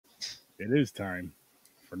It is time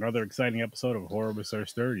for another exciting episode of Horror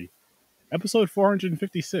Research 30. Episode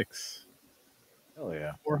 456. Hell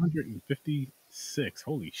yeah. 456.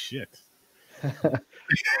 Holy shit.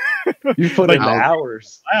 You put Like, in the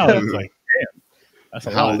hours. Wow, it's like, damn. That's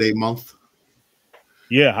a holiday lot. month.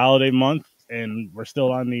 Yeah, holiday month. And we're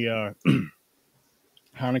still on the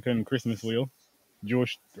Hanukkah and Christmas wheel.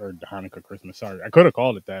 Jewish, or Hanukkah Christmas, sorry. I could have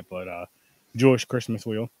called it that, but Jewish Christmas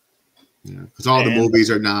wheel. Yeah, because all the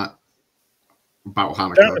movies are not about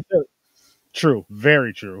Hanukkah. True,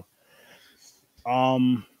 very true.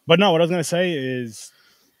 But no, what I was gonna say is,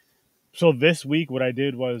 so this week what I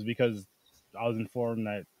did was, because I was informed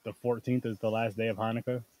that the 14th is the last day of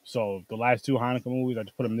Hanukkah, so the last two Hanukkah movies I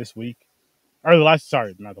just put them this week, or the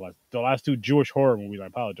last two Jewish horror movies. I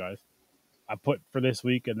apologize. I put for this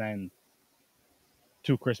week, and then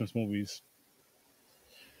 2 Christmas movies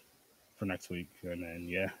for next week, and then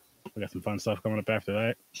yeah, we got some fun stuff coming up after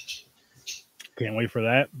that. Can't wait for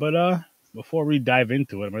that. But before we dive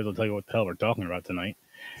into it, I might as well tell you what the hell we're talking about tonight.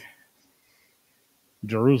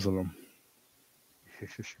 Jerusalem.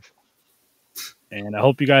 And I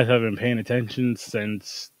hope you guys have been paying attention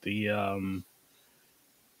since the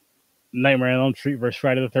Nightmare on Elm Street versus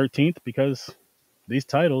Friday the 13th, because these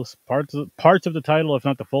titles, parts of the title, if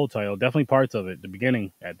not the full title, definitely parts of it, the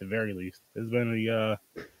beginning at the very least, has been the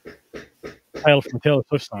title from Taylor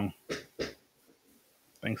Swift song.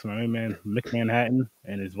 Thanks to my main man, Mick Manhattan,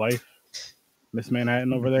 and his wife, Miss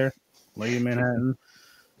Manhattan over there, Lady Manhattan,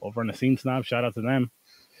 over in the Scene Snob. Shout out to them.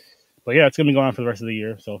 But yeah, it's going to be going on for the rest of the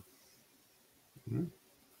year, so. You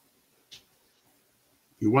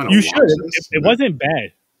should. It wasn't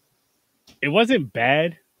bad. It wasn't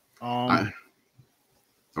bad. I'll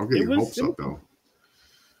give you hopes up, though.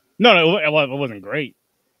 No, it wasn't great.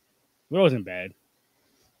 It wasn't bad.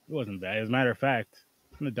 It wasn't bad. As a matter of fact,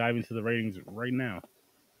 I'm going to dive into the ratings right now.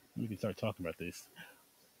 We can start talking about this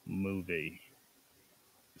movie.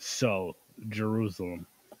 So, Jerusalem.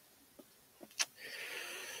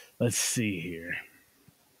 Let's see here.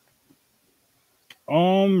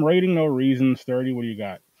 Rating no reasons, 30. What do you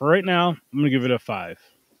got? For right now, I'm going to give it a 5.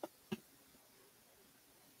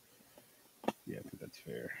 Yeah, I think that's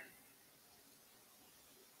fair.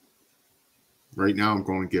 Right now, I'm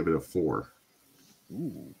going to give it a 4.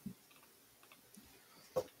 Ooh.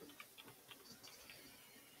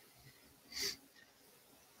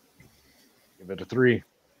 Give it a 3.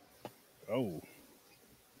 Oh.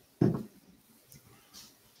 A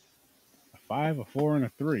 5, a 4, and a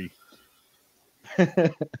 3.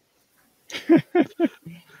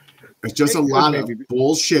 It's just a lot of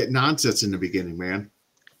bullshit nonsense in the beginning, man.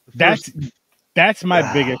 That's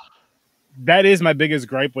my biggest. That is my biggest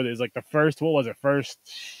gripe with it. Is like the first. What was it? First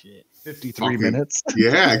shit. 53 minutes.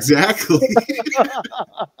 Yeah, exactly.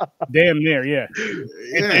 Damn near. Yeah.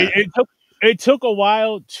 It took a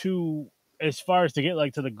while to, as far as to get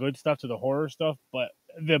like to the good stuff, to the horror stuff, but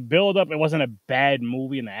the build up, it wasn't a bad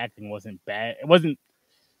movie, and the acting wasn't bad. It wasn't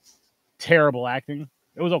terrible acting.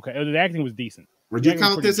 It was okay. The acting was decent. Would you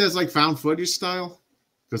count this as like found footage style?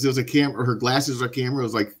 Because there's a camera, her glasses are camera.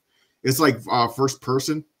 It's like first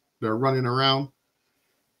person. They're running around.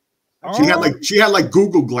 She had like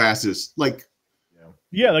Google glasses, like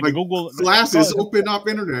Google glasses. Open up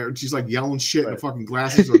internet, and she's like yelling shit, and the fucking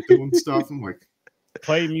glasses are doing stuff. I'm like,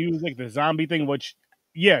 play music, the zombie thing, which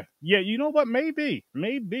yeah. You know what? Maybe.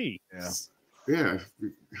 Yeah.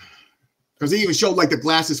 Because they even showed like the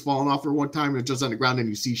glasses falling off her one time, and just on the ground, and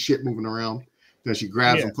you see shit moving around. Then she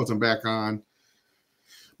grabs them, puts them back on.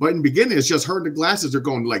 But in the beginning, it's just her and the glasses are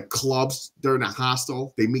going to like clubs. They're in a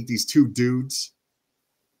hostel. They meet these 2 dudes,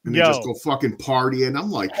 and they just go fucking party. And I'm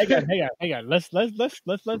like, hang on. Let's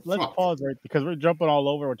pause right, because we're jumping all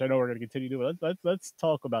over, which I know we're going to continue doing. Let's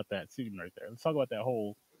talk about that scene right there. Let's talk about that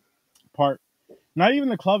whole part. Not even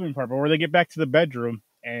the clubbing part, but where they get back to the bedroom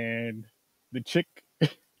and the chick.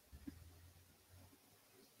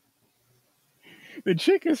 The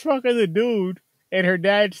chick is fucking the dude, and her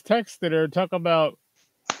dad's texting her, talking about,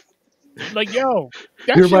 like, yo,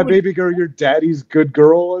 you're my baby girl, your daddy's good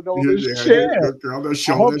girl, and all this shit. Good girl, they're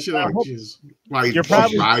showing that shit. Why you're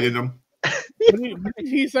probably riding them? What did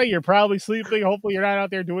he say? You're probably sleeping. Hopefully, you're not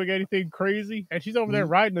out there doing anything crazy. And she's over there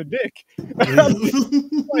riding a dick. Like, yo,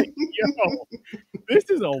 this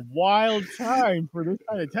is a wild time for this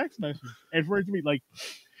kind of text message, and for it to be like,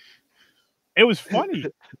 it was funny.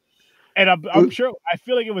 And I'm sure, I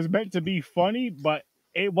feel like it was meant to be funny, but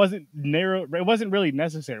it wasn't narrow. It wasn't really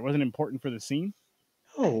necessary. It wasn't important for the scene.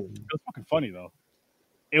 Oh, it was fucking funny though.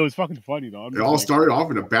 It all started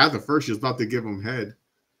off in a bath at first. She was about to give him head,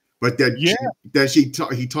 but then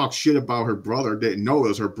he talked shit about her brother. Didn't know it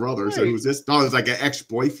was her brother. Right. So who's this? No, it was like an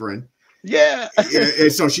ex-boyfriend. Yeah.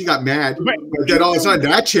 And so she got mad. But then all of a sudden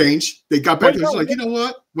that changed. They got back to like, you know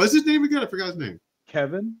what? What's his name again? I forgot his name.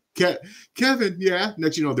 Kevin. Kevin, yeah.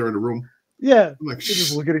 Next you know they're in the room. Yeah. I'm like, they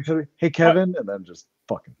just look at each other. Hey, Kevin, and then just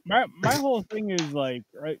fucking. My whole thing is like,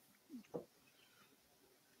 right.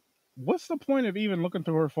 What's the point of even looking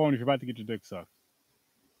through her phone if you're about to get your dick sucked?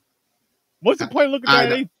 What's the point of looking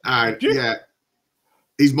at that? Yeah.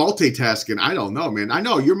 He's multitasking. I don't know, man. I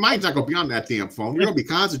know your mind's not gonna be on that damn phone. You're gonna be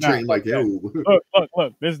concentrating like, yo. Look.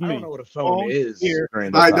 This is me. I don't know what a phone is. Here.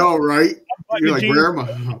 I know, right? You're like, where am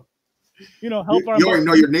I? You know, help. You don't even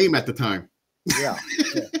know your name at the time. Yeah.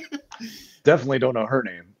 Definitely don't know her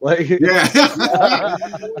name. Like, yeah.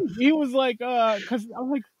 He was like, because I was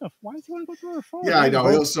like, why does he want to go through her phone? Yeah, I know.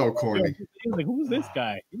 It was so corny. He was like, who's this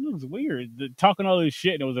guy? He looks weird. Talking all this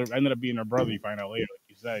shit, and it ended up being her brother. You find out later, like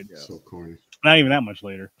you said. Yeah. So corny. Not even that much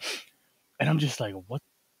later. And I'm just like, what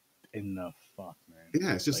in the fuck, man?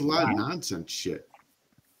 Yeah, it's just like, a lot of nonsense shit.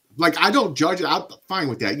 Like, I don't judge it. I'm fine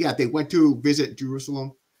with that. Yeah, they went to visit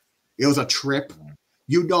Jerusalem. It was a trip.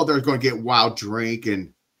 You know they're going to get wild drink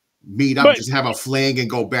and meet up, just have a fling and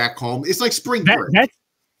go back home. It's like spring break.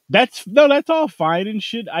 That's all fine and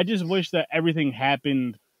shit. I just wish that everything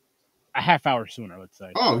happened a half hour sooner, let's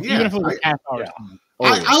say. Oh, yeah. Even if it was a half hour sooner.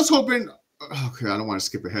 I was hoping, okay, I don't want to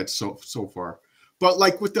skip ahead so far, but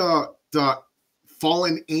like with the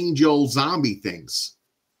fallen angel zombie things,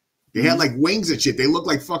 they had like wings and shit. They look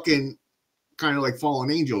like fucking kind of like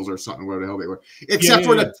fallen angels or something, whatever the hell they were.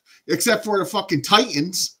 Except for the fucking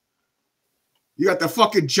Titans. You got the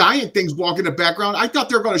fucking giant things walking in the background. I thought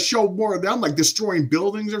they were going to show more of them, like destroying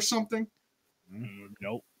buildings or something.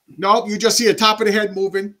 Nope. You just see the top of the head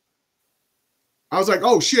moving. I was like,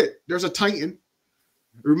 oh shit, there's a Titan.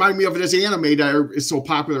 It reminded me of this anime that is so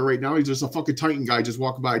popular right now. He's just a fucking Titan guy just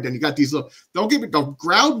walking by. Then you got these little, don't give it the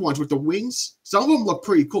ground ones with the wings. Some of them look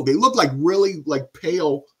pretty cool. They look like really like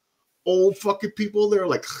pale old fucking people. They're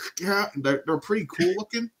like, yeah, they're pretty cool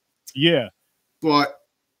looking. Yeah. But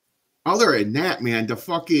other than that, man,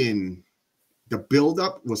 the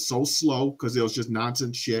buildup was so slow because it was just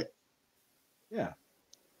nonsense shit. Yeah.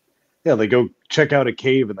 Yeah, they go check out a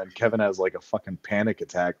cave and then Kevin has like a fucking panic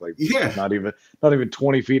attack. Like, not even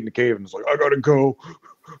 20 feet in the cave, and it's like, I gotta go.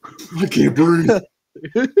 I can't breathe.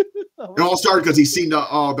 It all started because he's seen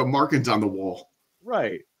the markings on the wall.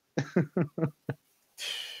 Right.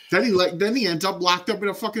 Then he ends up locked up in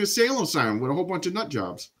a fucking asylum with a whole bunch of nut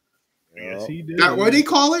jobs. Yes, he did. What do they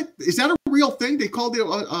call it? Is that a real thing? They called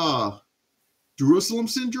it Jerusalem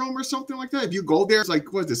syndrome or something like that. If you go there, it's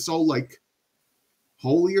like, what is it, so like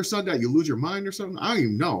holy or something that you lose your mind or something? I don't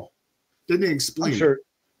even know. Didn't they explain it?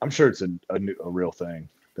 I'm sure it's a real thing.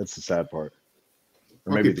 That's the sad part.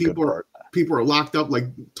 Or maybe the good part. People are locked up, like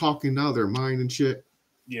talking out of their mind and shit.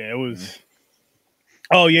 Yeah, it was.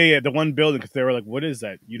 Oh yeah. The one building, because they were like, "What is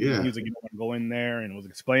that?" He was like, "You don't want to go in there," and was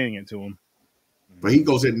explaining it to him. But he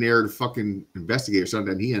goes in there to fucking investigate or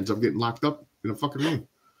something, and he ends up getting locked up in a fucking room.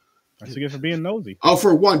 That's a gift for being nosy. Oh,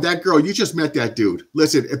 for one, that girl, you just met that dude.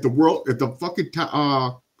 Listen, if the fucking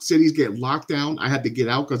cities get locked down, I had to get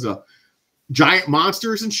out because of giant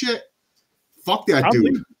monsters and shit. Fuck that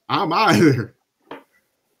dude. I'm out of there.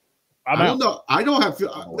 I don't know. I don't have.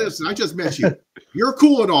 Listen, I just met you. You're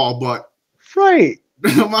cool and all, but right.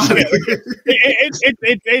 I'm out of here.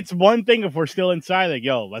 It's one thing if we're still inside, like,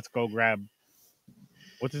 yo, let's go grab.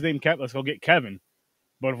 What's his name? Let's go get Kevin.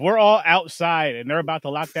 But if we're all outside and they're about to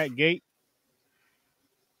lock that gate,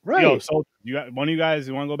 right? Yo, so one of you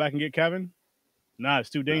guys want to go back and get Kevin? Nah,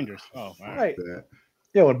 it's too dangerous. Oh, all right.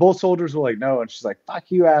 Yeah, when both soldiers were like, no, and she's like,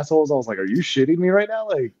 fuck you, assholes. I was like, are you shitting me right now?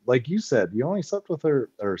 Like you said, you only slept with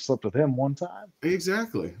her or slept with him one time.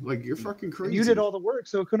 Exactly. Like, you're fucking crazy. You did all the work,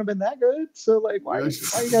 so it couldn't have been that good. So, like, why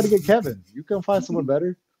you got to get Kevin? You can find someone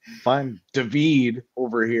better. Find David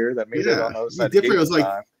over here that made it on those side. Different. It was like,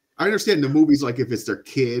 I understand the movies, like if it's their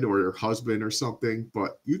kid or their husband or something,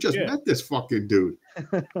 but you just met this fucking dude.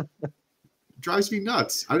 Drives me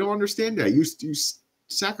nuts. I don't understand that. You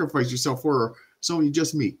sacrifice yourself for someone you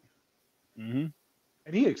just meet. Mm-hmm.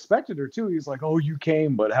 And he expected her too. He's like, "Oh, you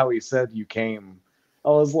came," but how he said you came, I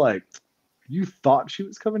was like, "You thought she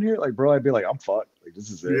was coming here?" Like, bro, I'd be like, "I'm fucked. Like, this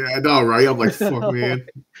is it." Yeah, I know, right? I'm like, "Fuck, man."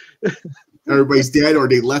 Everybody's dead or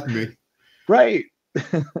they left me. Right.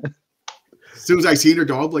 As soon as I seen her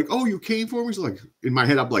dog, I'm like, "Oh, you came for me?" She's like, in my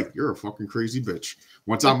head, I'm like, "You're a fucking crazy bitch."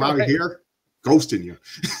 Once I'm out of here, ghosting you.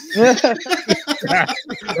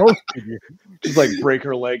 Just like break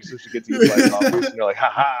her leg so she gets these legs off. And you're like, "Ha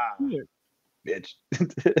ha, bitch."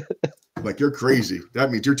 Like, you're crazy.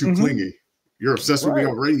 That means you're too clingy. You're obsessed with me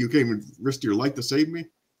already. You can't even risk your life to save me.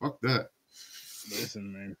 Fuck that.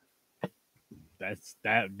 Listen, man. That's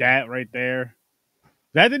that right there.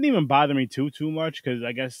 That didn't even bother me too much because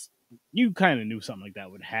I guess you kind of knew something like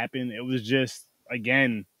that would happen. It was just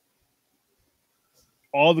again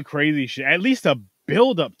all the crazy shit. At least a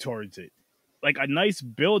build up towards it, like a nice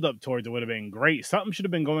build up towards it would have been great. Something should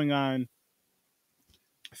have been going on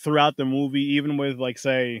throughout the movie, even with like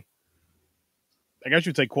say, I guess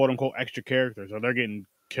you'd say quote unquote extra characters, or they're getting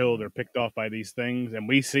killed or picked off by these things, and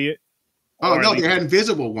we see it. Oh no, they had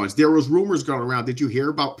invisible ones. There was rumors going around. Did you hear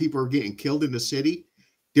about people are getting killed in the city?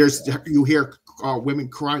 You hear women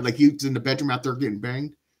crying, like he was in the bedroom out there getting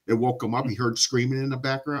banged. It woke him up. He heard screaming in the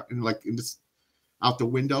background and like in this out the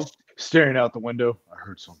window, staring out the window. I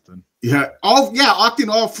heard something. Yeah, acting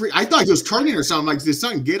all free. I thought he was turning or something. Like, did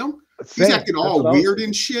something get him? He's acting all weird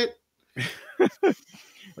and shit.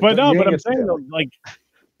 But I'm saying though, like,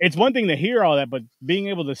 it's one thing to hear all that, but being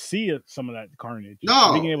able to see some of that carnage.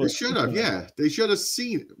 No, they should have. Yeah, they should have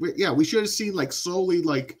seen. Yeah, we should have seen like slowly,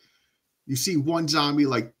 like you see one zombie,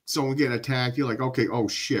 like someone getting attacked. You're like, okay, oh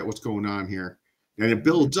shit, what's going on here? And it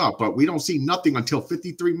builds up, but we don't see nothing until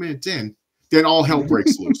 53 minutes in. Then all hell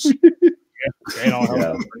breaks loose. And all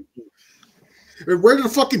hell breaks loose. Where did the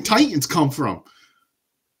fucking Titans come from?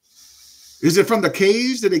 Is it from the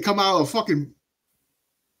caves? Did they come out of fucking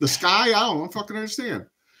the sky? I don't fucking understand.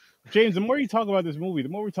 James, the more you talk about this movie, the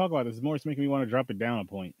more we talk about this, the more it's making me want to drop it down a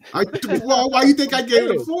point. Well, why do you think I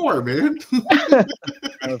gave it a 4, man? Matter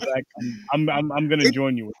of fact, I'm gonna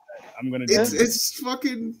join you with that. I'm gonna. It's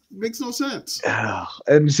fucking makes no sense.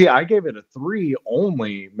 And see, I gave it a 3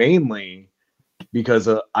 mainly because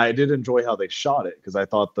I did enjoy how they shot it because I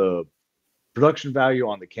thought the production value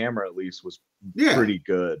on the camera at least was pretty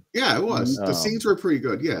good. Yeah, it was. The scenes were pretty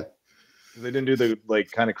good. Yeah. They didn't do the like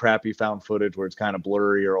kind of crappy found footage where it's kind of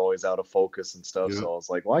blurry or always out of focus and stuff. So I was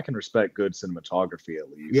like, well, I can respect good cinematography at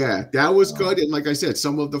least. Yeah, that was good. And like I said,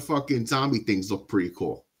 some of the fucking zombie things look pretty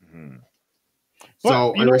cool.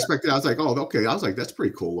 So I respected it. I was like, oh, okay. I was like, that's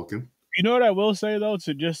pretty cool looking. You know what I will say though,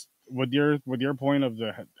 to just with your point of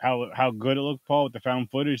the how good it looked, Paul, with the found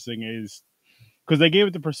footage thing is because they gave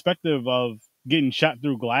it the perspective of getting shot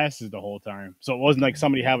through glasses the whole time. So it wasn't like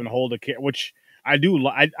somebody having to hold a camera, which I do.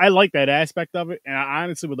 I like that aspect of it, and I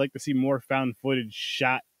honestly would like to see more found footage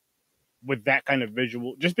shot with that kind of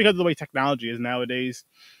visual, just because of the way technology is nowadays,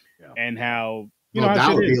 and how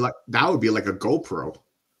that would be like a GoPro,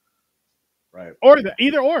 right? Or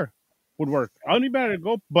either or would work. I don't need better to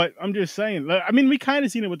go, but I'm just saying. I mean, we kind of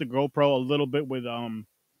seen it with the GoPro a little bit with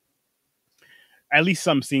at least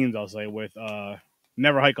some scenes. I'll say with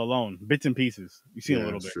Never Hike Alone, bits and pieces. You've seen a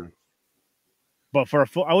little bit. True. But for a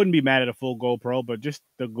full, I wouldn't be mad at a full GoPro, but just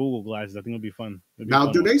the Google glasses, I think it'd be fun.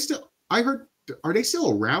 Do they still? I heard, are they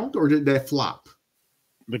still around, or did they flop?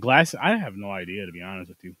 The glasses, I have no idea, to be honest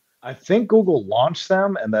with you. I think Google launched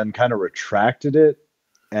them and then kind of retracted it,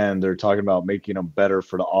 and they're talking about making them better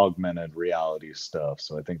for the augmented reality stuff.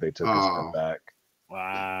 So I think they took a step back.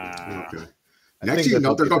 Wow. Okay. Next thing you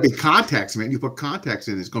know, there's going to be contacts, man. You put contacts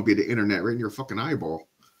in, it's going to be the internet right in your fucking eyeball.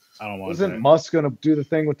 I don't want Isn't Musk going to do the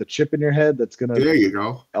thing with the chip in your head that's going to... There you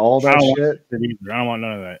go. All that shit? I don't want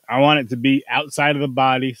none of that. I want it to be outside of the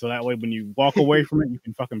body, so that way when you walk away from it, you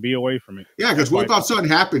can fucking be away from it. Yeah, because what if something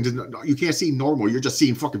happens and you can't see normal? You're just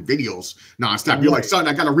seeing fucking videos nonstop. You're like, son,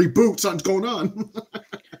 I got to reboot. Something's going on.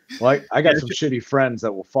 Well, I got some shitty friends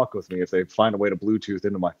that will fuck with me if they find a way to Bluetooth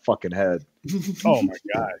into my fucking head. Oh, my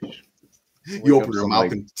gosh. You open your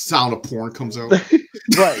mouth and sound of porn comes out.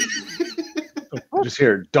 Right. Just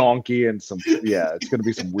hear donkey and some, it's going to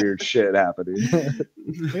be some weird shit happening.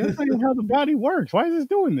 That's not even how the body works. Why is this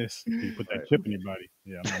doing this? You put that chip in your body.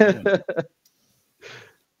 Yeah. I'm not doing that.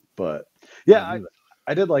 But yeah,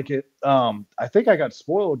 I did like it. I think I got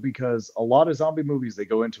spoiled because a lot of zombie movies, they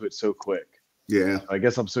go into it so quick. Yeah. I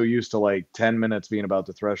guess I'm so used to like 10 minutes being about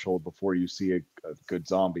the threshold before you see a good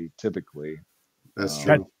zombie, typically. That's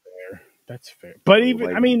true. That's fair. But even,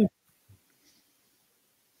 like, I mean...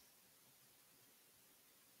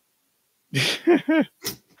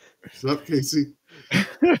 What's up, Casey?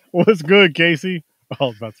 What's good, Casey?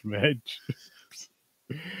 Oh, that's some edge.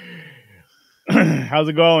 How's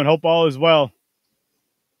it going? Hope all is well.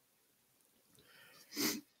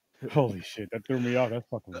 Holy shit, that threw me off. That's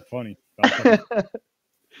fucking funny.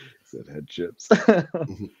 Said head chips.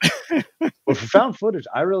 Well, for found footage,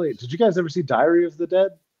 did you guys ever see Diary of the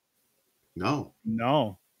Dead? No.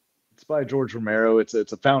 It's by George Romero. It's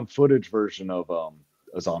a found footage version of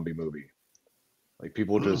a zombie movie. Like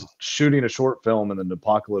people just shooting a short film and then the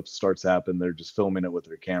apocalypse starts happening. They're just filming it with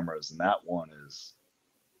their cameras. And that one is,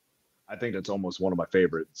 I think that's almost one of my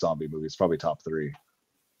favorite zombie movies, probably top 3.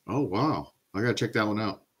 Oh, wow. I got to check that one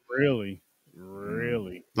out. Really?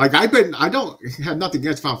 Really? Like I don't have nothing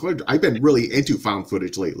against found footage. I've been really into found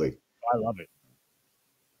footage lately. I love it.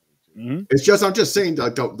 Mm-hmm. It's just, I'm just saying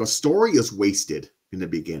that the story is wasted in the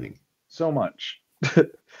beginning. So much.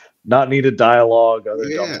 Not needed dialogue, other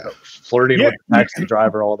flirting with the taxi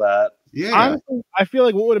driver, all that. Yeah. Honestly, I feel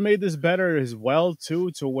like what would have made this better as well,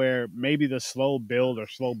 too, to where maybe the slow build or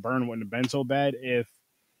slow burn wouldn't have been so bad if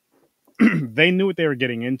they knew what they were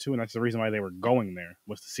getting into, and that's the reason why they were going there,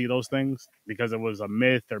 was to see those things, because it was a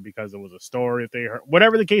myth or because it was a story. If they heard,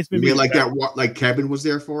 whatever the case may be. You mean like that, what, like Kevin was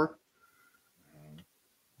there for?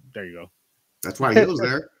 There you go. That's why he was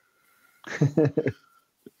there.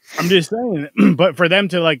 I'm just saying, but for them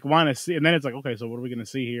to like want to see, and then it's like, okay, so what are we going to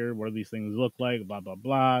see here? What do these things look like? Blah, blah,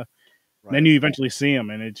 blah. Right. Then you eventually see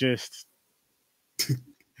them, and it just...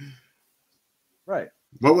 Right.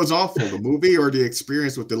 What was awful, the movie or the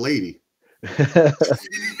experience with the lady?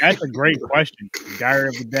 That's a great question. Diary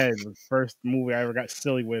of the Dead was the first movie I ever got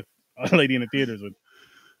silly with a lady in the theaters with,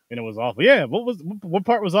 and it was awful. Yeah, what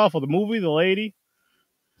part was awful? The movie, the lady,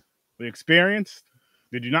 the experience.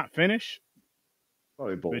 Did you not finish?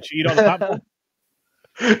 Probably both. Did you eat all the popcorn?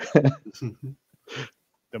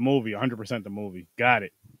 The movie, 100% the movie. Got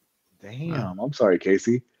it. Damn, I'm sorry,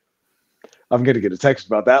 Casey. I'm gonna get a text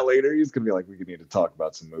about that later. He's gonna be like, "We need to talk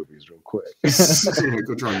about some movies real quick."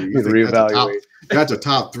 Reevaluate. That's a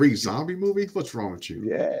top 3 zombie movie. What's wrong with you?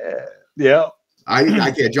 Yeah.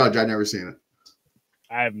 I can't judge. I've never seen it.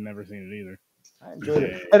 I've never seen it either. I enjoyed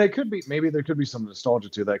it, and it could be, maybe there could be some nostalgia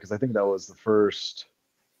to that, because I think that was the first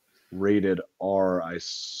rated R I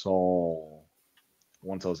saw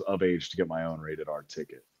once I was of age to get my own rated R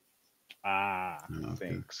ticket. I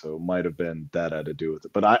think so. Might have been that had to do with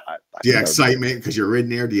it, but I the excitement because you're in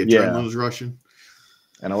there, the adrenaline was rushing,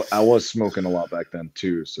 and I was smoking a lot back then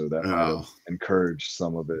too, so that encouraged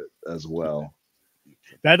some of it as well.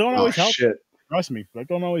 That don't always help. Shit. Trust me, that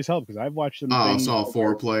don't always help, because I've watched them. Oh, it's all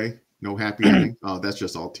foreplay, no happy ending. Oh, that's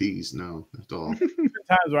just all tease. No, that's all.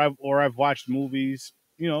 Times where I've watched movies.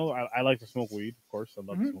 You know, I like to smoke weed, of course. I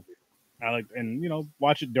love to smoke weed. I like, and you know,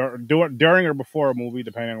 watch it during or before a movie,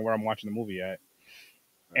 depending on where I'm watching the movie at.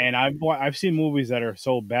 And I've seen movies that are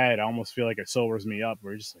so bad, I almost feel like it sobers me up.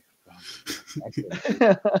 We're just like,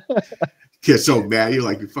 get so mad, you're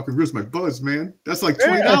like, you fucking ruined my buzz, man. That's like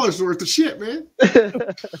 $20 worth of shit, man.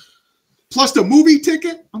 Plus the movie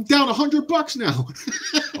ticket, I'm down $100 now.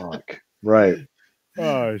 Fuck. Right.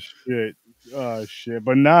 Oh shit.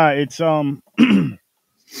 But nah, it's getting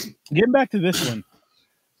back to this one.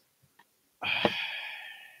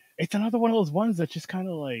 It's another one of those ones that's just kind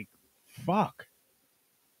of like, fuck.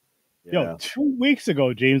 Yeah. Yo, 2 weeks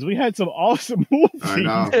ago, James, we had some awesome movies. I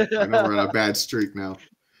know we're on a bad streak now.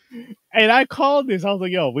 And I called this. I was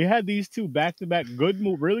like, yo, we had these 2 back-to-back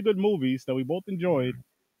really good movies that we both enjoyed.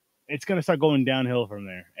 It's going to start going downhill from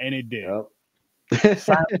there. And it did. Yep.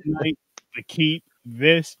 Silent Night, The Keep,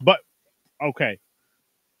 this. But, okay,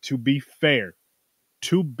 to be fair,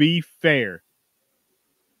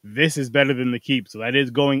 this is better than The Keep, so that is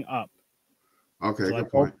going up. Okay, so good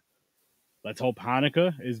point. Let's hope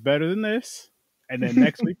Hanukkah is better than this. And then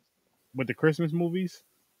next week, with the Christmas movies,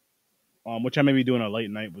 which I may be doing a late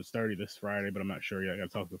night with 30 this Friday, but I'm not sure yet. I got to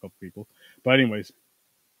talk to a couple people. But anyways,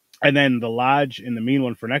 and then The Lodge and The Mean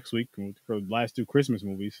One for next week, for the last 2 Christmas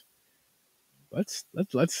movies. Let's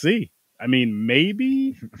see. I mean,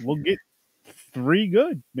 maybe we'll get 3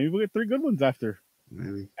 good. Maybe we'll get 3 good ones after.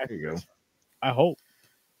 Maybe. There you go. I hope.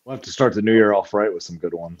 We'll have to start the new year off right with some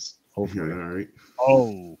good ones. Hopefully. Yeah, all right.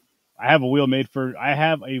 Oh, I have a wheel idea.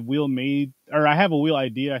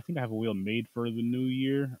 I think I have a wheel made for the new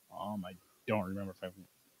year. I don't remember if I have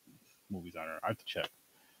movies on it. I have to check.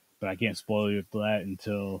 But I can't spoil you that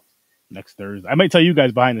until next Thursday. I might tell you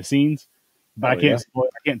guys behind the scenes, but I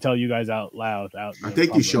can't tell you guys out loud. I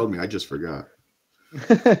think you showed me. I just forgot.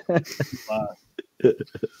 Until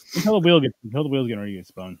the wheel's getting ready to get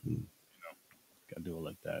spun. Gotta do it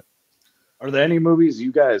like that. Are there any movies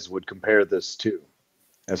you guys would compare this to,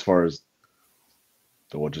 as far as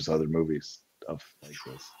just other movies of like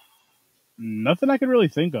this? Nothing I could really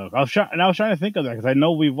think of. I was trying to think of that because I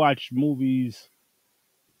know we've watched movies.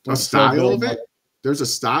 A style of it? There's a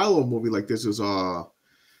style of movie like this. It was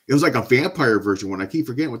like a vampire version one. I keep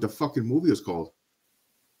forgetting what the fucking movie is called.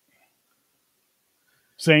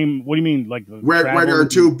 Same. What do you mean? Like where there are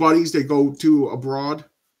 2 buddies, they go to abroad.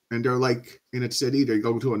 And they're like in a city, they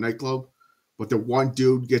go to a nightclub, but the one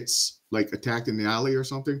dude gets like attacked in the alley or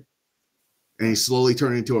something. And he's slowly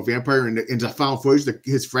turning into a vampire. And in the found footage,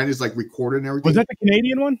 his friend is like recording everything. Was that the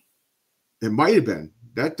Canadian one? It might have been.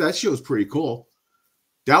 That show's pretty cool.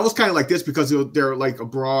 That was kind of like this because they're like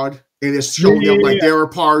abroad and it's showing them like they were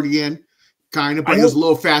partying. kind of, but it was a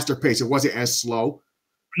little faster pace. It wasn't as slow.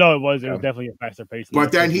 No, it was. It was definitely a faster pace.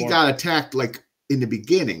 But then he got attacked like in the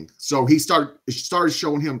beginning, so it started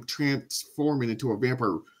showing him transforming into a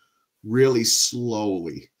vampire really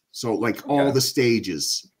slowly. So like all the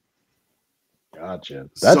stages. Gotcha.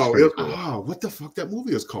 That's cool. Oh, what the fuck that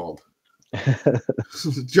movie is called?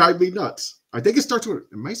 Drive me nuts. I think it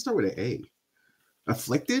might start with an A.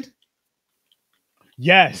 Afflicted?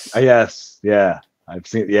 Yes. Yes. Yeah. I've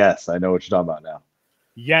seen. Yes, I know what you're talking about now.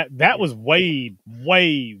 Yeah, that was way,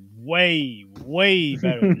 way, way, way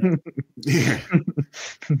better than that. Yeah.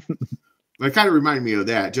 It kind of reminded me of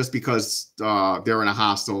that, just because they're in a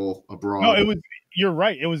hostel abroad. No, it was. You're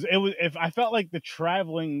right. It was. If I felt like the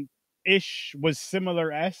traveling ish was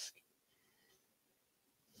similar-esque,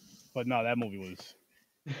 but no, that movie was.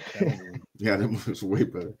 Yeah, that movie was way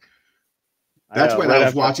better. That's when I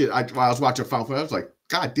was watching. While I was watching found footage, I was like,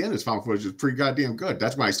 "God damn, this found footage is pretty goddamn good."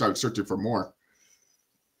 That's when I started searching for more.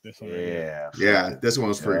 This one, yeah, this one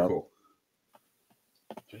was pretty cool.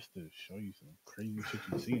 Just to show you some crazy shit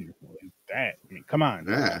you've seen. Like that. I mean, come on.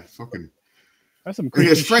 Yeah, fucking. That's some crazy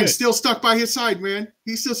shit. His friend's shit. still stuck by his side, man.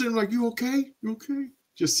 He's still sitting like, "You okay? You okay?"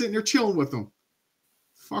 Just sitting there chilling with him.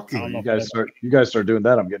 Fucking. You guys start doing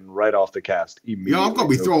that. I'm getting right off the cast immediately. Yeah, I'm gonna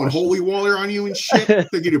be throwing holy water on you and shit.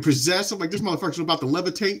 They get you possessed. I'm like, this motherfucker's about to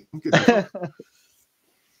levitate. I'm getting.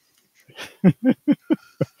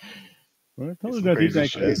 Well, I told you that he's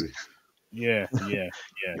crazy. Yeah.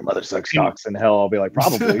 Your mother sucks cocks in hell. I'll be like,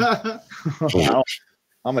 probably.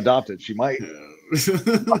 I'm adopted. She might. She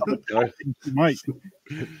might.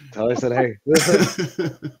 Tell her I said, hey.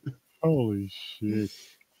 Holy shit.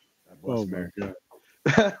 Oh my god.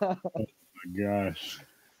 Oh my gosh.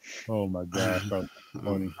 Oh my gosh. That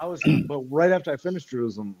was funny. But right after I finished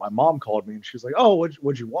Jerusalem, my mom called me and she was like, "Oh,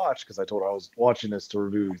 what'd you watch?" Because I told her I was watching this to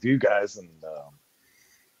review with you guys, and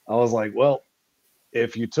I was like, "Well,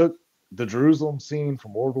 if you took the Jerusalem scene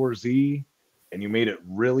from World War Z and you made it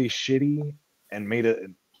really shitty and made it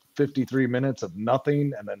in 53 minutes of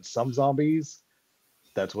nothing and then some zombies,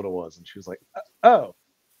 that's what it was." And she was like, "Oh,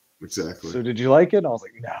 exactly. So did you like it?" And I was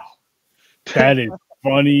like, "No." That is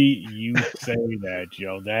funny you say that,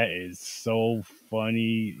 Joe. That is so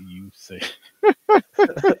funny you say.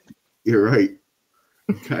 You're right.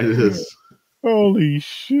 It kind of is. Holy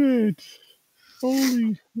shit.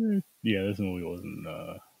 Holy shit. Yeah, this movie wasn't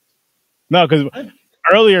no, because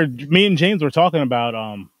earlier me and James were talking about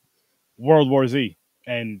World War Z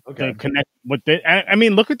and the connect with it. I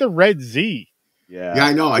mean, look at the red Z. Yeah,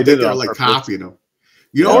 I know. I think they're like copying them.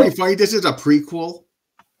 You know what's funny? This is a prequel.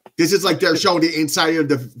 This is like they're showing the inside of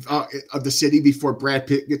the city before Brad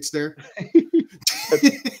Pitt gets there.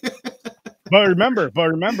 But remember,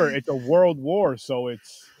 it's a world war, so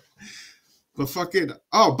it's. But fucking.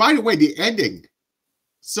 Oh, by the way, the ending.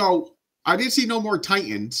 So I didn't see no more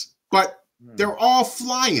Titans, but they're all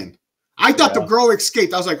flying. I thought the girl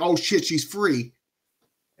escaped. I was like, "Oh shit, she's free."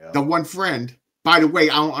 Yeah. The one friend. By the way,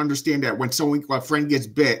 I don't understand that when a friend gets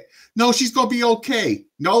bit. No, she's gonna be okay.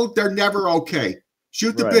 No, they're never okay.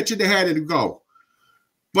 Shoot the bitch in the head and go.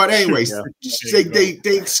 But anyways, they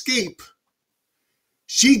escape.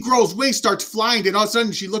 She grows wings, starts flying, and all of a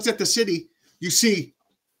sudden she looks at the city. You see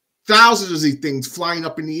thousands of these things flying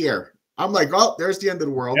up in the air. I'm like, oh, there's the end of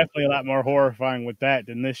the world. Definitely a lot more horrifying with that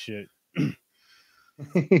than this shit.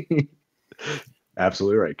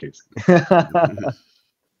 Absolutely right, Casey.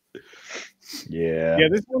 Yeah. Yeah,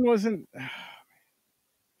 this one wasn't.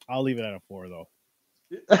 I'll leave it at a 4, though.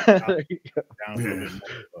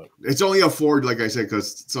 It's only a 4, like I said,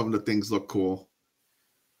 because some of the things look cool.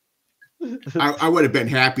 I would have been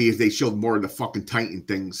happy if they showed more of the fucking Titan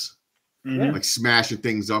things, like smashing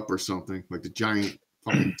things up or something, like the giant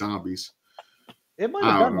fucking zombies. It might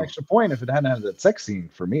have gotten an extra point if it hadn't had that sex scene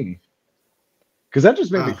for me, because that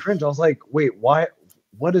just made me cringe. I was like, "Wait, why?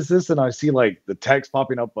 What is this?" And I see like the text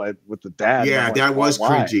popping up with the dad. Yeah, like, that was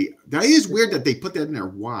cringy. That is weird that they put that in there.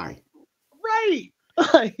 Why? Right.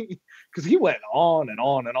 Because he went on and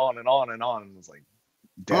on and on and on and on, and was like,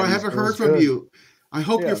 "Oh, I haven't heard from you. I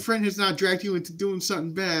hope your friend has not dragged you into doing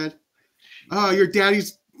something bad. Oh, your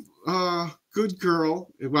daddy's good girl."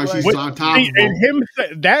 While she's on top of him. And him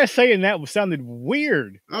saying that sounded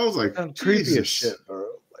weird. I was like, creepy as shit, bro.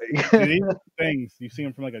 These things you see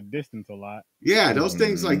them from like a distance a lot. Yeah, those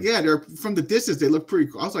things they're from the distance. They look pretty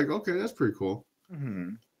cool. I was like, okay, that's pretty cool.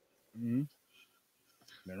 Now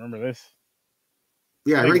remember this.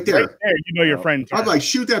 Yeah, right there. You know your friend. I'm like,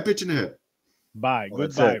 shoot that bitch in the head. Bye.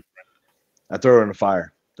 Goodbye. I throw her in the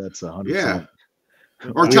fire. That's 100%. Yeah.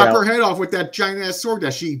 Or chop her head off with that giant ass sword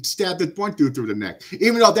that she stabbed that one dude through the neck.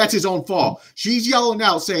 Even though that's his own fault. She's yelling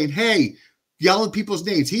out saying, "Hey, yelling people's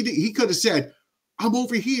names. He could have said, "I'm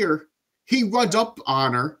over here." He runs up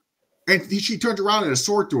on her, and she turns around and a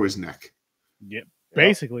sword through his neck. Yep,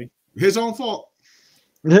 basically his own fault.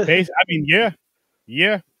 I mean,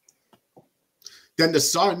 yeah. Then the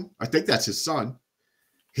son, I think that's his son.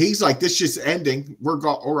 He's like, "This shit's ending. We're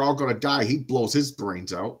all gonna die." He blows his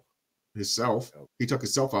brains out himself. He took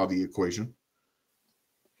himself out of the equation.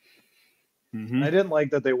 I didn't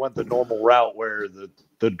like that they went the normal route where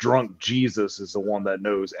the drunk Jesus is the one that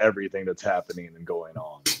knows everything that's happening and going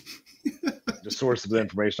on. The source of the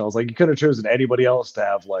information. I was like, you could have chosen anybody else to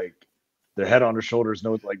have like their head on their shoulders.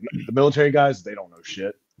 No, like the military guys, they don't know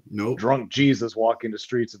shit. No, drunk Jesus walking the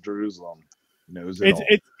streets of Jerusalem knows it.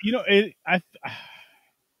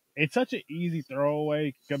 It's such an easy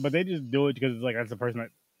throwaway, but they just do it because it's like that's the person that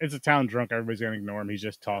it's a town drunk. Everybody's gonna ignore him. He's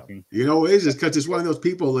just talking. You know, it is because it's one of those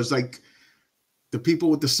people. It's like the people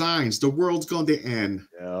with the signs. The world's going to end.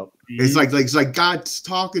 Yep. It's like God's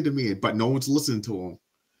talking to me, but no one's listening to him.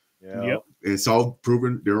 Yep. It's all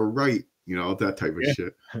proven they're right. You know, that type of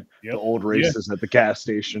shit. The old races at the gas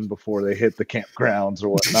station before they hit the campgrounds or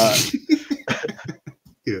whatnot.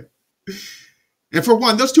 Yeah. And for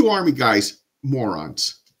one, those two army guys,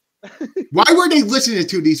 morons. Why were they listening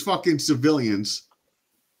to these fucking civilians?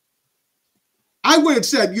 I would have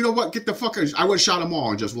said, you know what, get the fuck out. I would have shot them all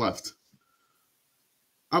and just left.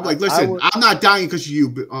 I'm like, listen, I'm not dying because of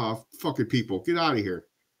you fucking people. Get out of here.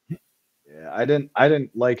 Yeah, I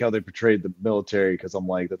didn't like how they portrayed the military because I'm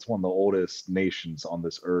like, that's one of the oldest nations on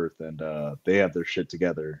this earth, and they have their shit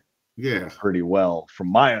together. Yeah, pretty well, from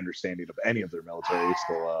my understanding of any of their military.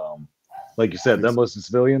 So, like you said, them listening to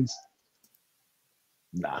civilians,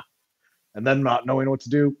 nah, and then not knowing what to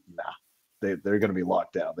do, nah, they're gonna be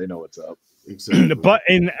locked down. They know what's up. Exactly. But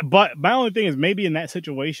my only thing is maybe in that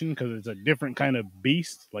situation because it's a different kind of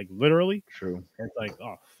beast, like literally. True. It's like,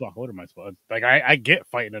 oh fuck, what am I supposed? Like I get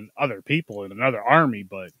fighting other people in another army,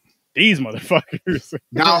 but these motherfuckers.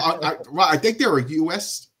 Now, I think they were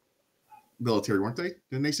U.S. military, weren't they?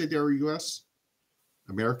 Didn't they say they were U.S.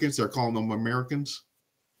 Americans? They're calling them Americans.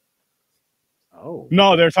 Oh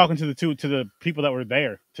no, they're talking to the people that were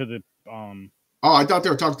there. To the Oh, I thought they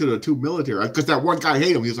were talking to the two military because that one guy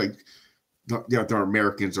hated him. He was like, "Yeah, they're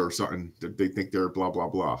Americans or something. They think they're blah blah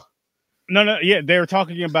blah." No, yeah, they were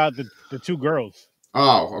talking about the two girls.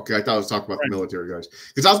 Oh, okay. I thought I was talking about the military guys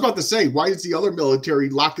because I was about to say, why is the other military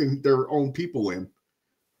locking their own people in?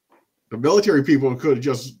 The military people could have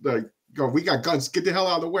just like go, "We got guns. Get the hell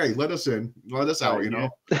out of the way. Let us in. Let us out." You know.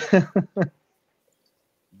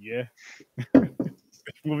 Yeah.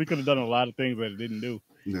 Well, we could have done a lot of things that it didn't do.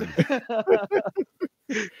 No.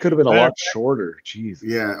 Could have been a lot shorter. Jeez.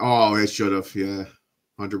 Yeah. Oh, it should have. Yeah.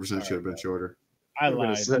 100% should have been shorter. I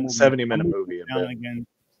lied. 70-minute movie. Again.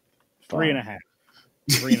 3.5.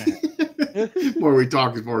 3.5. More we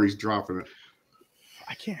talk before he's dropping it.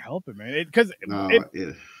 I can't help it, man. Because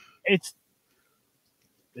it's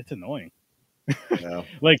annoying. Yeah.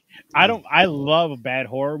 Like I love bad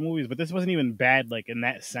horror movies, but this wasn't even bad like in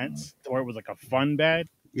that sense, to where it was like a fun bad.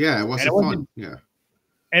 Yeah, it wasn't fun. Yeah.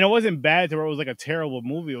 And it wasn't bad to where it was like a terrible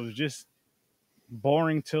movie. It was just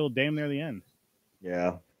boring till damn near the end.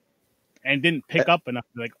 Yeah. And didn't pick up enough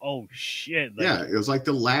to be like, oh shit. Like, yeah, it was like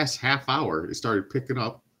the last half hour. It started picking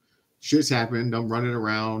up. Shit's happened. I'm running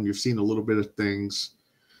around. You've seen a little bit of things.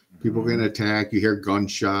 People getting attacked. You hear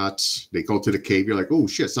gunshots. They go to the cave. You're like, oh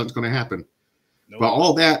shit, something's going to happen. Nope. But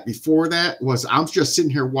all that before that was, I'm just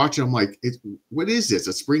sitting here watching. I'm like, what is this?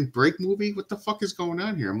 A spring break movie? What the fuck is going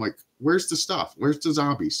on here? I'm like, where's the stuff? Where's the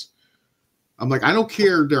zombies? I'm like, I don't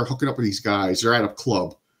care. They're hooking up with these guys. They're at a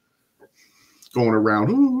club going around.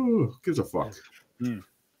 Who gives a fuck?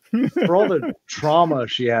 For all the trauma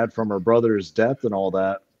she had from her brother's death and all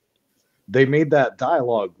that, they made that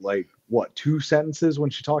dialogue like, what, 2 sentences when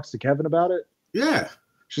she talks to Kevin about it? Yeah.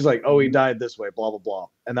 She's like, oh, he died this way, blah, blah, blah.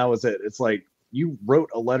 And that was it. It's like, you wrote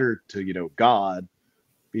a letter to, God,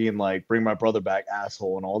 being like, bring my brother back,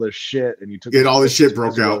 asshole, and all this shit. And you took all this shit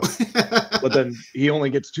broke out. But then he only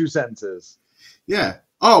gets 2 sentences. Yeah.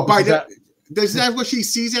 Oh, by that. Is that what she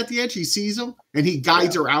sees at the end? She sees him and he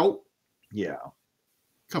guides her out. Yeah.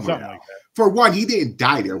 Come on. Like for one, he didn't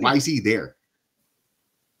die there. Why is he there?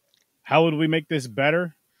 How would we make this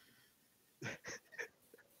better?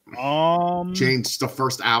 Change the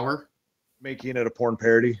first hour. Making it a porn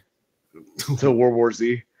parody to World War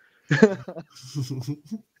Z. Shit.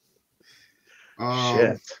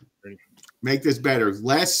 Make this better.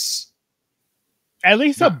 Less. At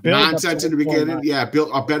least a build nonsense in the beginning. Yeah,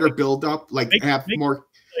 build a better build up. Like have more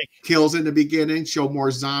kills in the beginning. Show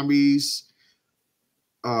more zombies.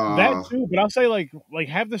 That too, but I'll say like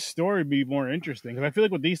have the story be more interesting, because I feel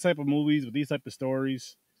like with these type of movies, with these type of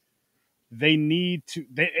stories, it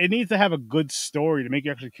needs to have a good story to make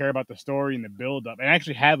you actually care about the story and the build up, and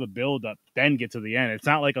actually have a build up, then get to the end. It's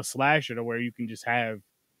not like a slasher to where you can just have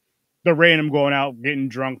the random going out, getting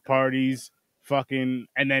drunk parties, fucking,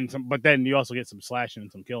 and then some. But then you also get some slashing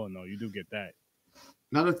and some killing, though. You do get that.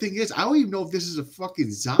 Now the thing is, I don't even know if this is a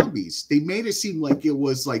fucking zombies. They made it seem like it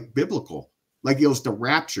was like biblical, like it was the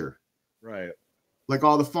rapture, Right? like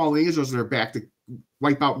all the fallen angels are back to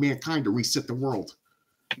wipe out mankind to reset the world.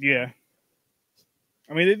 Yeah,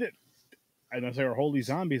 I mean, I don't say they're holy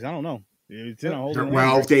zombies. I don't know. It's in a holy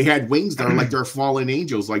well, if they had wings, they're like they're fallen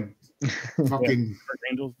angels, like fucking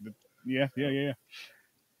angels. Yeah.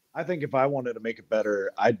 I think if I wanted to make it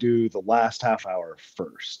better, I'd do the last half hour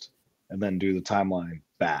first, and then do the timeline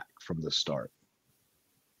back from the start.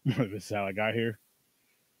 This is how I got here.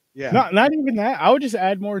 Yeah. Not even that. I would just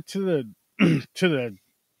add more to the to the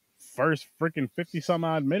first freaking 50 some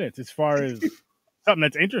odd minutes, as far as something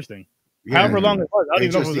that's interesting. yeah, However long it was. I don't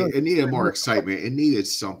even know if it was it needed more excitement. It needed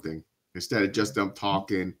something instead of just them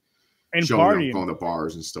talking and showing partying, up, going to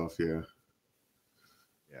bars and stuff. Yeah.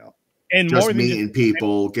 and Just more than meeting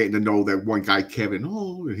people, getting to know that one guy, Kevin.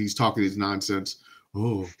 Oh, and he's talking his nonsense.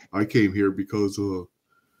 Oh, I came here because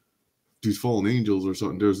these fallen angels or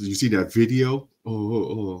something. You see that video?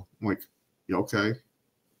 Oh. I'm like, yeah, okay.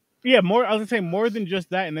 Yeah, more. I was gonna say more than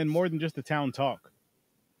just that, and then more than just the town talk.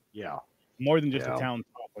 Yeah. More than just the town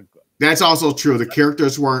talk. Like, That's also true. The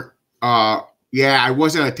characters weren't. I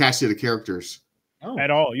wasn't attached to the characters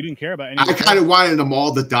at all. You didn't care about any. I kind of wanted them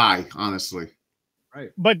all to die, honestly.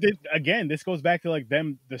 Right. But again, this goes back to like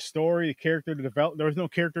them, the story, the character to develop. There was no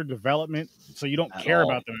character development, so you don't care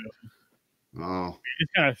about them. Oh, you're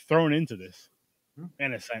just kind of thrown into this,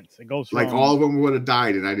 in a sense. It goes like all of them would have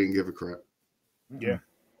died, and I didn't give a crap. Yeah.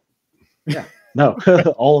 Yeah. No,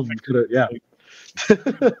 all of them could have. Yeah.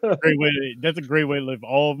 That's a great way to live.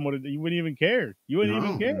 All of them would. You wouldn't even care. You wouldn't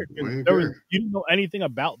even care. You didn't know anything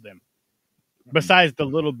about them besides the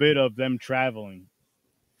little bit of them traveling.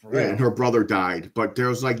 Yeah, and her brother died, but there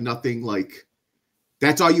was like nothing like.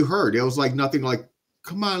 That's all you heard. It was like nothing like,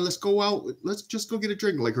 come on, let's go out. Let's just go get a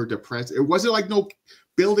drink. Like her depressed. It wasn't like no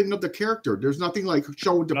building of the character. There's nothing like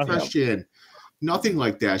showing depression. Nothing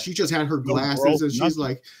like that. She just had her glasses and she's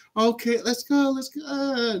like, okay, let's go.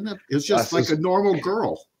 It's just like a normal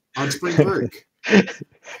girl on spring break.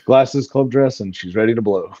 Glasses, club dress, and she's ready to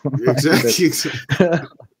blow. Exactly.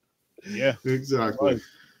 Yeah. Exactly.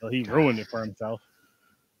 Well, he ruined it for himself.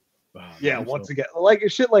 Yeah, once again, like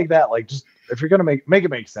shit like that, like just if you're gonna make it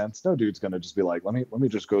make sense, no dude's gonna just be like, let me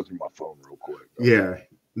just go through my phone real quick. Yeah.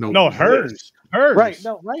 No, hers. Right.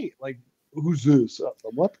 No, right. Like, who's this?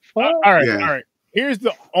 What the fuck? All right. Here's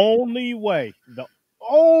the only way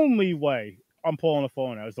I'm pulling the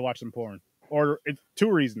phone out is to watch some porn. Or it's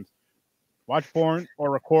two reasons. Watch porn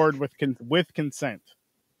or record with consent.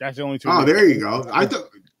 That's the only two. Oh, there you go. I thought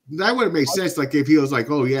that would have made sense. Like if he was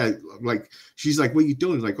like, oh yeah, like she's like, what are you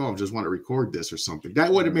doing? He's like, oh, I just want to record this or something.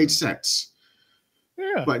 That would have made sense.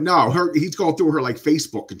 Yeah. But no, he's going through her like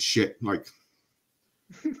Facebook and shit. Like,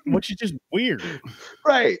 which is just weird.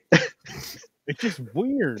 Right. It's just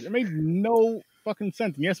weird. It made no fucking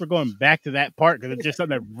sense. And yes, we're going back to that part because it's just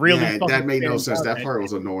something that really that made no sense. That part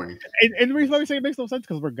was annoying. And the reason why we say it makes no sense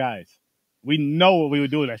because we're guys. We know what we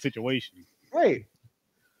would do in that situation. Right.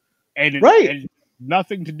 And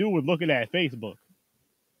nothing to do with looking at Facebook.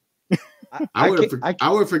 I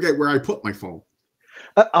would forget where I put my phone.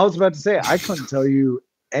 I was about to say I couldn't tell you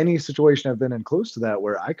any situation I've been in close to that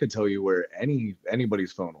where I could tell you where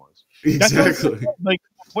anybody's phone was. Exactly. Like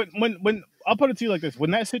when I'll put it to you like this: when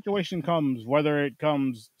that situation comes, whether it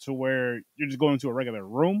comes to where you're just going to a regular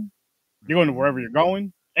room, you're going to wherever you're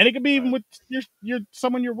going, and it could be even with your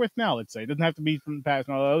someone you're with now. Let's say it doesn't have to be from the past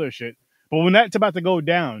and all that other shit. But when that's about to go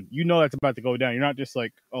down, you know that's about to go down. You're not just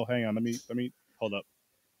like, oh, hang on, let me hold up.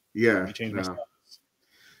 Yeah. Change my stuff.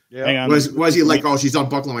 Yeah. Hang on. Was he like, oh, she's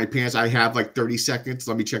unbuckling my pants. I have like 30 seconds.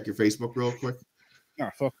 Let me check your Facebook real quick. Nah,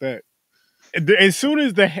 fuck that. As soon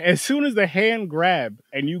as the hand grab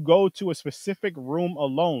and you go to a specific room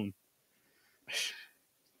alone,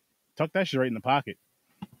 tuck that shit right in the pocket.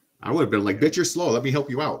 I would have been like, bitch, you're slow. Let me help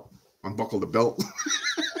you out. Unbuckle the belt.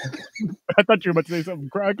 I thought you were about to say something.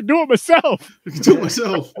 I can do it myself. I can do it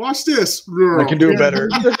myself. Watch this. I can do it better.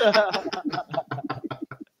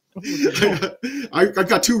 I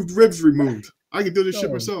got 2 ribs removed. I can do this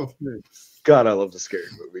shit myself. God, I love the scary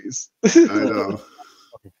movies. I know.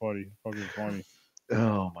 Fucking funny.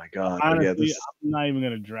 Oh my god. Honestly, I'm not even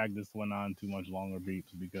gonna drag this one on too much longer,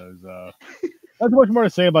 Beeps, because not too much more to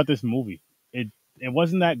say about this movie. it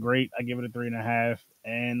wasn't that great. I give it a 3.5,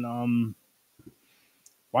 and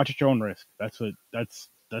watch at your own risk. That's what it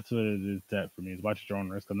is. That for me is watch at your own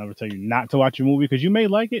risk. I'll never tell you not to watch a movie because you may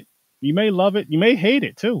like it, you may love it, you may hate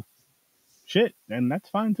it too. Shit, and that's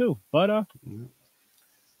fine too. But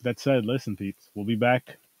that said, listen, peeps, we'll be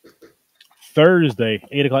back Thursday,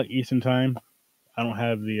 8 o'clock Eastern time. I don't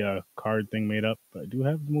have the card thing made up, but I do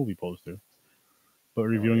have the movie poster. But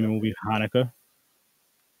reviewing the movie Hanukkah.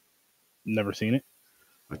 Never seen it.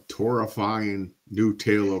 A terrifying new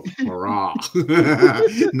tale of horror. I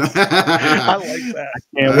like that. I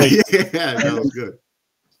can't wait. Yeah, that was good.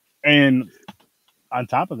 And on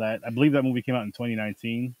top of that, I believe that movie came out in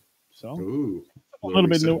 2019. So Ooh, a little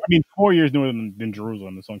bit new. I mean, 4 years newer than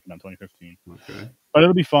Jerusalem. This one came out in 2015. Okay. But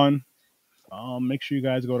it'll be fun. Make sure you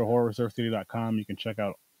guys go to horrorsurfcity.com. You can check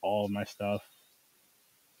out all of my stuff.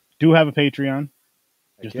 Do have a Patreon.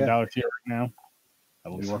 Just $1 tier right now. I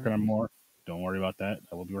will be working on more. Don't worry about that.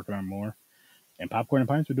 I will be working on more. And Popcorn and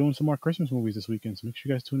Pints, we're doing some more Christmas movies this weekend, so make sure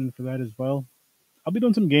you guys tune in for that as well. I'll be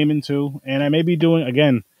doing some gaming too, and I may be doing,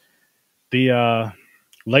 again, the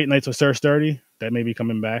Late Nights with Sir Sturdy. That may be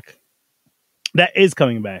coming back. That is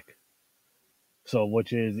coming back. So,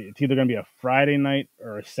 which is, it's either going to be a Friday night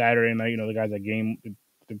or a Saturday night. You know, the guys I game,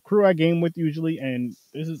 the crew I game with usually, and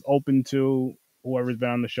this is open to whoever's been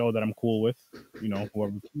on the show that I'm cool with. You know,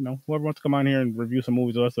 whoever wants to come on here and review some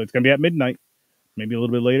movies with us. So it's going to be at midnight, maybe a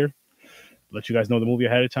little bit later. Let you guys know the movie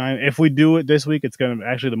ahead of time. If we do it this week,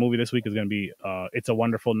 the movie this week is going to be It's a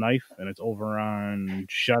Wonderful Knife, and it's over on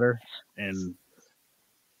Shudder and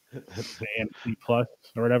the AMC Plus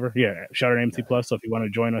or whatever. Yeah, Shudder and AMC Plus. So if you want to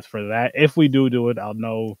join us for that, if we do it,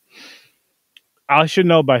 I should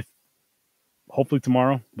know by hopefully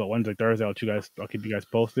tomorrow, but Wednesday, Thursday, I'll keep you guys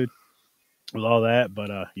posted with all that. But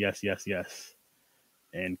yes.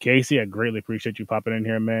 And Casey, I greatly appreciate you popping in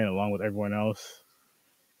here, man, along with everyone else.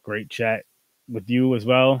 Great chat with you as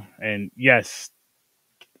well. And yes,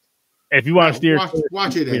 if you want to steer,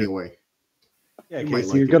 watch it anyway. Yeah,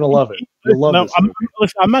 Casey, you're gonna love it. You'll love this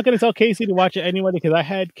movie. I'm not gonna tell Casey to watch it anyway because I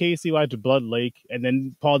had Casey watch Blood Lake, and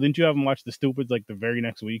then Paul, didn't you have him watch The Stupids like the very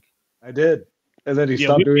next week? I did, and then he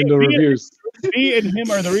stopped doing the reviews. Me and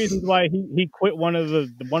him are the reasons why he quit one of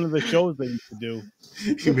the shows they used to do.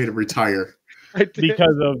 He made him retire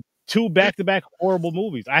because of 2 back-to-back horrible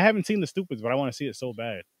movies. I haven't seen The Stupids, but I want to see it so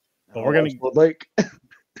bad. But we're gonna Blood Lake.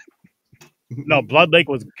 No, Blood Lake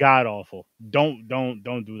was god awful. Don't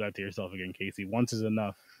do that to yourself again, Casey. Once is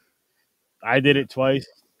enough. I did it twice,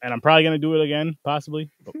 and I'm probably gonna do it again, possibly,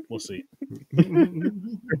 but we'll see.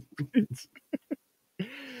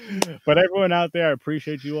 But everyone out there, I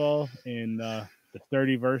appreciate you all in the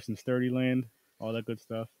Sturdy verse and Sturdy land, all that good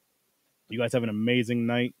stuff. You guys have an amazing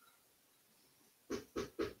night. I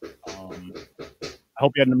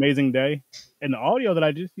hope you had an amazing day. And the audio that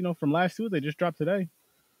I just, from last Tuesday just dropped today.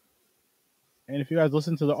 And if you guys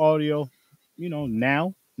listen to the audio,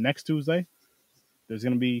 now, next Tuesday, there's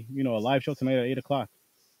going to be, a live show tonight at 8 o'clock.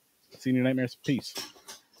 Senior Nightmares. Peace.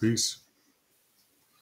 Peace.